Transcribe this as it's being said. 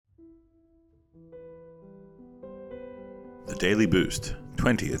Daily Boost,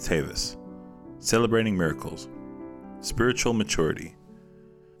 20th Teves. Celebrating miracles. Spiritual maturity.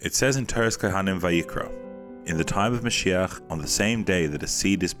 It says in Teres Kohanim Vayikra, in the time of Mashiach, on the same day that a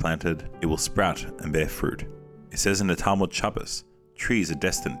seed is planted, it will sprout and bear fruit. It says in the Talmud Shabbos, trees are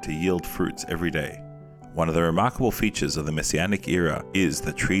destined to yield fruits every day. One of the remarkable features of the Messianic era is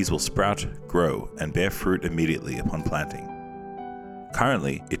that trees will sprout, grow, and bear fruit immediately upon planting.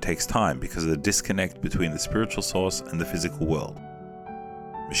 Currently, it takes time because of the disconnect between the spiritual source and the physical world.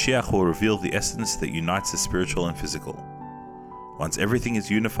 Mashiach will reveal the essence that unites the spiritual and physical. Once everything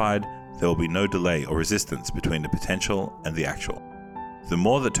is unified, there will be no delay or resistance between the potential and the actual. The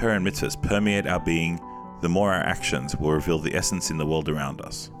more that Torah and mitzvahs permeate our being, the more our actions will reveal the essence in the world around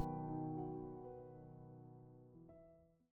us.